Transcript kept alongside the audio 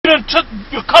even took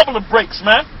a couple of breaks,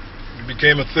 man. You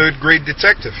became a third-grade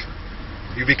detective.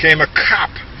 You became a cop.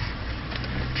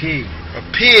 Pig. A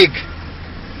pig.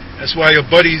 That's why your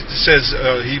buddy says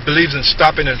he believes in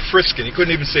stopping and frisking. He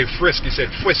couldn't even say frisk. He said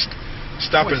frisk.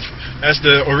 Stop and. That's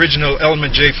the original Elmer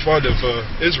J. Fudd of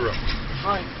Israel.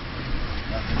 Right.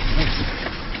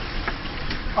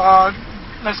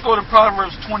 Let's go to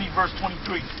Proverbs 20, verse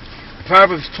 23.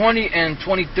 Proverbs 20 and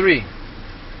 23.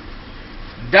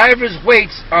 Divers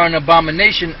weights are an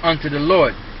abomination unto the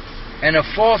Lord, and a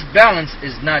false balance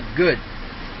is not good.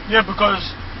 Yeah, because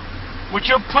what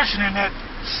you're pushing in that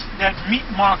meat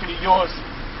market of yours,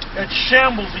 that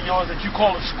shambles of yours that you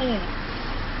call a school,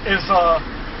 is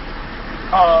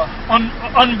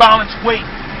unbalanced weight.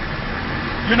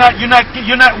 You're not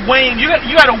weighing. You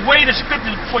got to weigh the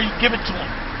scriptures before you give it to them.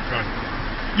 Right.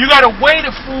 You got to weigh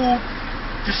the food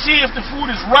to see if the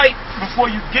food is right before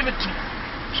you give it to them.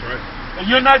 That's right. And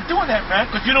you're not doing that, man,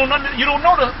 because you don't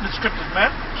know the scriptures,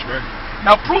 man. That's right.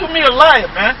 Now prove me a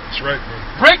liar, man. That's right, bro.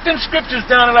 Break them scriptures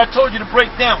down that I told you to break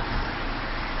down.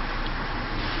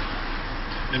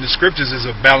 And the scriptures is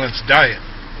a balanced diet.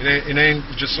 It ain't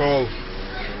just all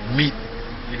meat.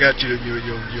 You got your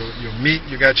meat.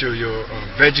 You got your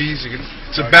veggies.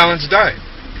 It's a balanced diet.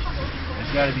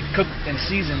 It's got to be cooked and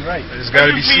seasoned right. It's got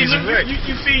to be seasoned right.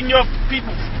 You feeding your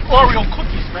people Oreo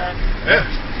cookies, man. Yeah.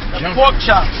 And pork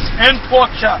chops. And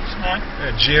pork chops, man.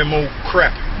 Yeah, GMO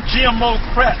crap. GMO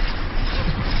crap.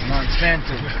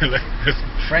 Monsanto.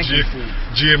 Frankenfood.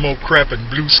 GMO crap and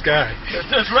blue sky.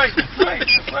 That's right. That's right.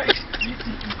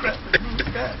 Crap and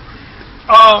blue sky.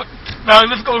 Now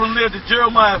let's go to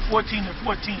Jeremiah 14 and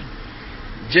 14.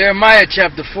 Jeremiah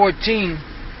chapter 14,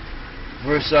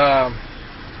 verse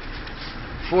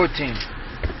 14.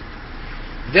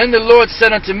 Then the Lord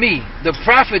said unto me, the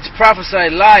prophets prophesy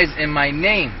lies in my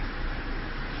name.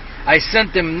 I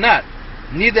sent them not,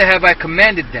 neither have I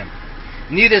commanded them,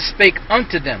 neither spake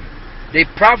unto them. They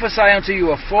prophesy unto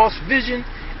you a false vision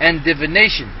and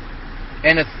divination,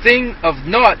 and a thing of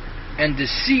naught and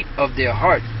deceit of their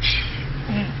heart.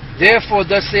 Therefore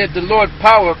thus saith the Lord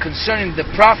power concerning the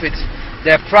prophets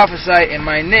that prophesy in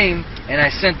my name, and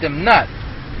I sent them not.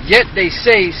 Yet they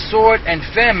say, sword and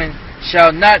famine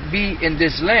shall not be in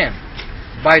this land.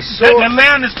 By sword, the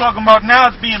land is talking about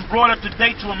now is being brought up to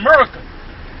date to America.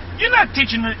 You're not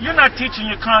teaching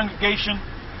your congregation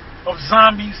of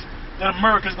zombies that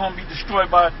America is going to be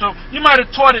destroyed by a throat. You might have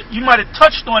taught it, you might have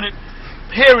touched on it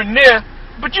here and there,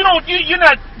 but you're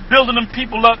not building them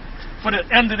people up for the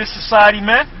end of this society,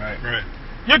 man. Right.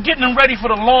 You're getting them ready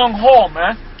for the long haul,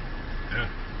 man. Yeah.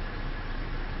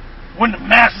 When the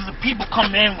masses of people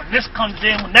come in, when this comes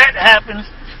in, when that happens,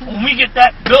 when we get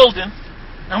that building,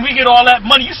 and we get all that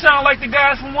money, you sound like the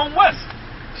guys from One West.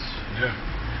 Yeah.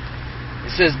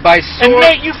 it says, by sword. And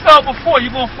Nate, you fell before,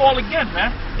 you're going to fall again,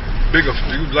 man. Bigger,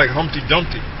 you like Humpty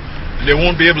Dumpty. And they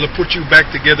won't be able to put you back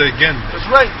together again. That's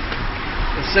right.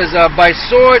 It says, by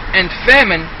sword and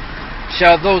famine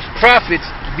shall those prophets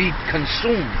be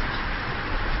consumed.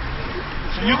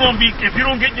 So you're going to be, if you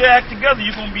don't get your act together,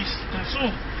 you're going to be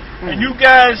consumed. And you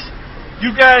guys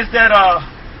that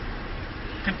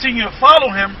continue to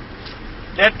follow him,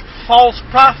 that false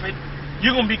prophet,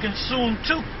 you're going to be consumed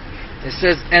too. It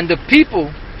says, and the people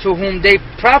to whom they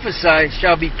prophesy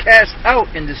shall be cast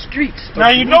out in the streets. Now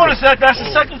you notice that's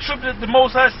the second trip that the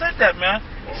Most High said that, man.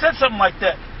 He said something like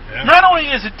that. Yeah. Not only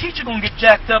is the teacher going to get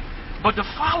jacked up, but the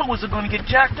followers are going to get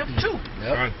jacked up too.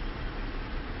 Yep. Right.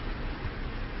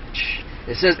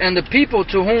 It says, and the people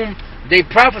to whom they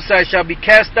prophesy shall be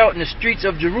cast out in the streets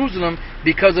of Jerusalem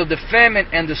because of the famine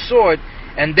and the sword,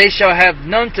 and they shall have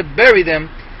none to bury them,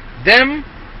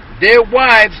 their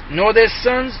wives, nor their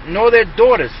sons, nor their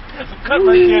daughters. That's a cut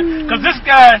right there. Because this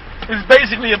guy is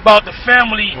basically about the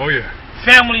family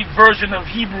family version of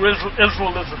Hebrew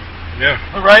Israelism. Yeah.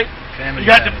 All right? Family you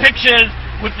got guy. the pictures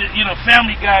with the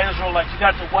Family Guy Israelites. You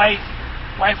got the wife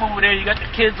over there. You got the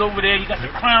kids over there. You got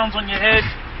the crowns on your head.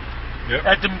 Yep.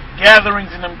 At them gatherings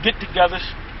and them get-togethers.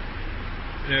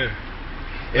 Yeah.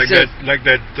 Like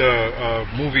that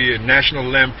movie National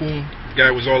Lampoon. The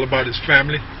guy was all about his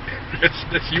family.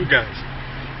 That's you guys.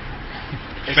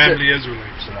 Family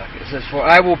Israelites. It says, for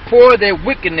I will pour their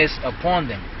wickedness upon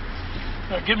them.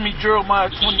 Now give me Jeremiah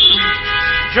 23.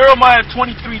 Jeremiah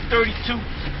 23:32.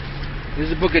 This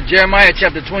is the book of Jeremiah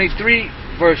chapter 23,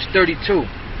 verse 32.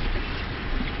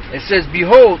 It says,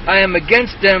 behold, I am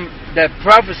against them that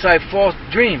prophesy false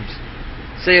dreams,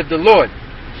 saith the Lord,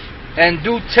 and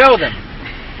do tell them,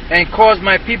 and cause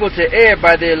my people to err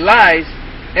by their lies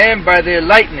and by their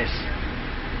lightness.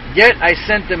 Yet I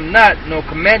sent them not, nor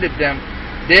commanded them,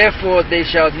 therefore they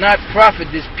shall not profit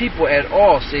this people at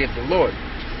all, saith the Lord.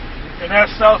 And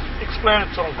that's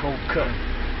self-explanatory. Cold cut.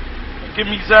 Give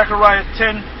me Zechariah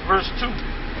 10, verse 2.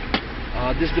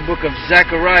 This is the book of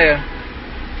Zechariah,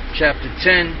 chapter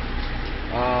 10,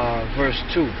 verse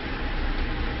 2.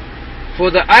 For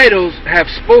the idols have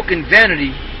spoken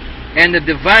vanity, and the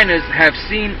diviners have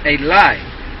seen a lie,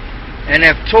 and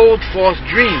have told false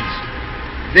dreams.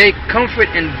 They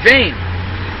comfort in vain.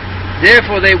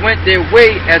 Therefore they went their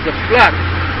way as a flock.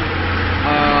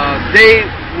 They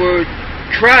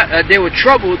were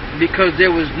troubled because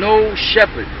there was no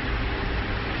shepherd.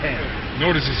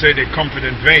 Notice it say they comfort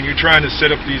in vain. You're trying to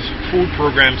set up these food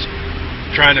programs,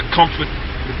 trying to comfort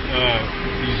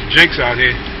these jakes out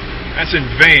here. That's in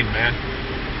vain, man.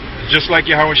 Just like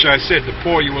Yahushua said, the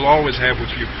poor you will always have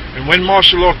with you. And when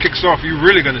martial law kicks off, you're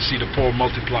really going to see the poor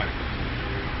multiply.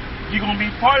 You're going to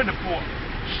be part of the poor.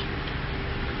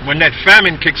 When that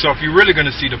famine kicks off, you're really going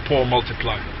to see the poor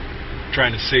multiply.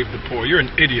 Trying to save the poor. You're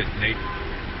an idiot, Nate.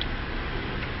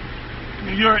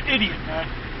 You're an idiot, man.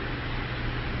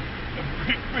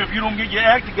 If you don't get your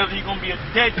act together, you're going to be a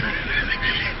dead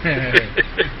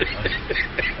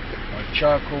A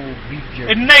charcoal beef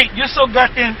jerky. And Nate, you're so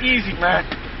goddamn easy, man.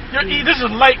 This is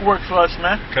light work for us,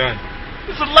 man. Con.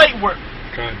 This is light work.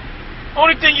 Con.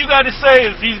 Only thing you got to say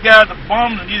is these guys are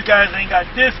bums and these guys ain't got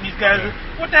this and these guys are...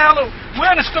 What the hell?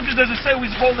 Where in the scriptures does it say we're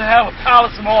supposed to have a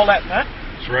palace and all that, man?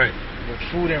 That's right. With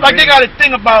food and like they got a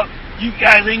thing about you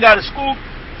guys ain't got a school.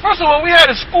 First of all, we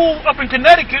had a school up in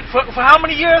Connecticut for how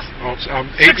many years? 8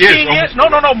 years. 16 years? No,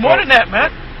 more than that, man.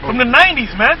 From the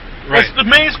 90s, man. Right. The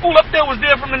main school up there was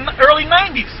there from the early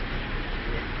 90s.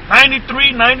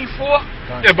 93, 94.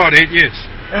 Yeah, about 8 years.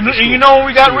 And you know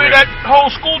when we got rid of that whole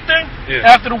school thing? Yeah.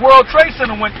 After the World Trade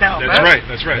Center went down, That's man. right,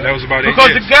 that's right. That was about 8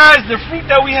 because years. the guys, the fruit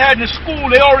that we had in the school,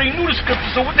 they already knew the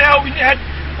scripture. So what the hell we had?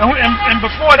 And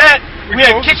before that, we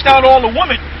had kicked out all the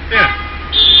women. Yeah.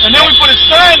 And then we put a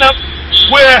sign up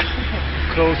where...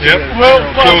 Close to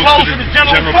the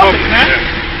general public, man.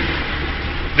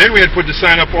 Yeah. Then we had put the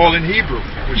sign up all in Hebrew.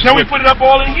 Then we put it up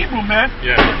all in Hebrew, man.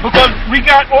 Yeah. Because we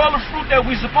got all the fruit that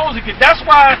we supposed to get. That's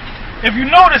why, if you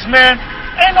notice, man,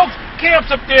 ain't no camps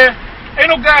up there,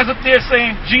 ain't no guys up there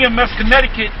saying GMS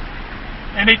Connecticut,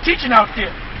 and they teaching out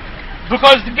there.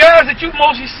 Because the guys that you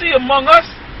mostly see among us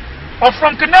are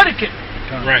from Connecticut.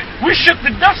 Right. We shook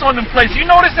the dust on them places. You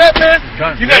notice that, man?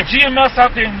 You got GMS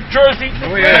out there in New Jersey.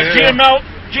 You got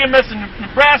GMS in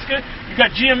Nebraska. You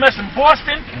got GMS in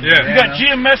Boston. Yeah. You got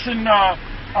GMS in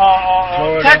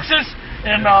Texas,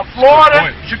 and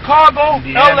Florida, Chicago,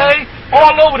 LA,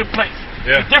 all over the place.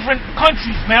 Yeah. Different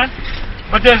countries, man.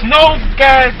 But there's no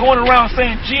guy going around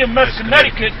saying GMS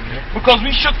Connecticut because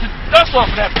we shook the dust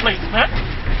off of that place, man.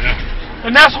 Yeah.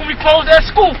 And that's when we closed that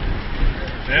school.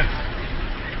 Yeah.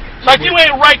 Like you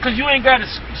ain't right because you ain't got a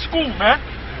school, man.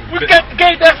 We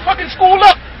gave that fucking school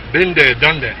up. Been there,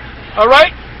 done that. All right?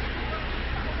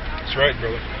 That's right,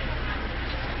 brother.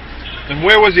 And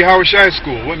where was the Yahushua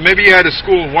school? Well, maybe he had a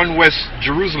school 1 West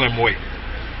Jerusalem way.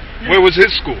 Yeah. Where was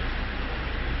his school?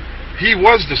 He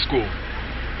was the school.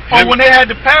 Oh, when they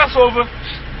had the Passover,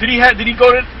 did he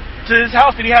go to his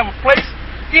house? Did he have a place?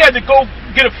 He had to go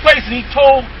get a place, and he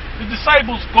told the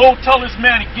disciples, go tell this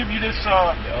man to give you this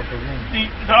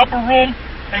the upper room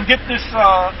and get this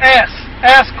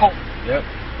ass coat. Yep.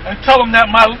 And tell him that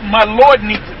my Lord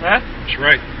needs it, man. That's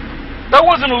right. That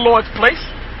wasn't the Lord's place.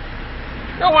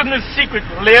 That wasn't his secret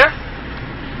lair.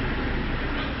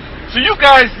 So you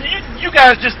guys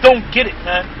just don't get it,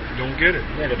 man. Don't get it.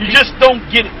 You just don't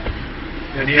get it.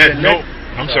 And he had no.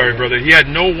 I'm sorry, brother. He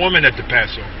had no woman at the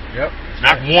Passover. Yep.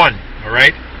 Not one. All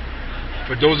right.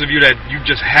 For those of you that you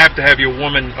just have to have your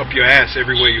woman up your ass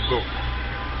everywhere you go.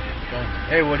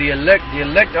 Hey, well, the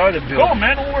elect are the building. Go,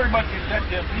 man. Don't worry about the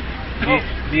goddamn people.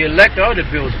 The elect are the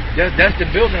building. That's the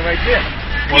building right there.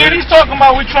 Well, he's talking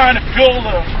about we're trying to build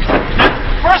a...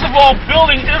 First of all,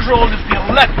 building Israel is the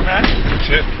elect, man.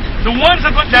 That's it. The ones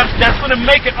that's going to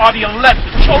make it are the elect,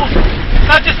 the chosen.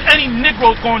 Not just any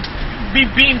Negro going to be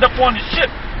beamed up on the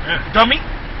ship, dummy.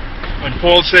 When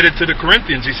Paul said it to the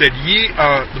Corinthians, he said, ye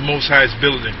are the Most High's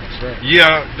building. That's right. Ye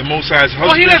are the Most High's husbandry.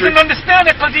 Well, he doesn't understand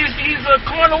it because he's a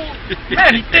carnal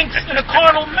man. He thinks in a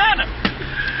carnal manner.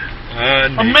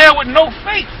 A man with no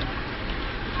faith.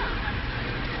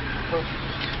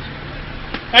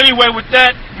 Anyway, with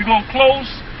that, we're going to close.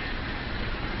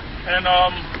 And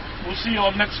we'll see you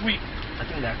all next week. I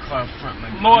think that car front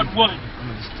might be... Lord willing.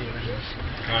 I'm going to stay right here.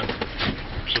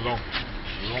 Shalom.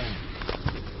 Shalom.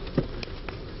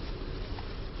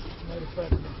 Matter of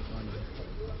fact,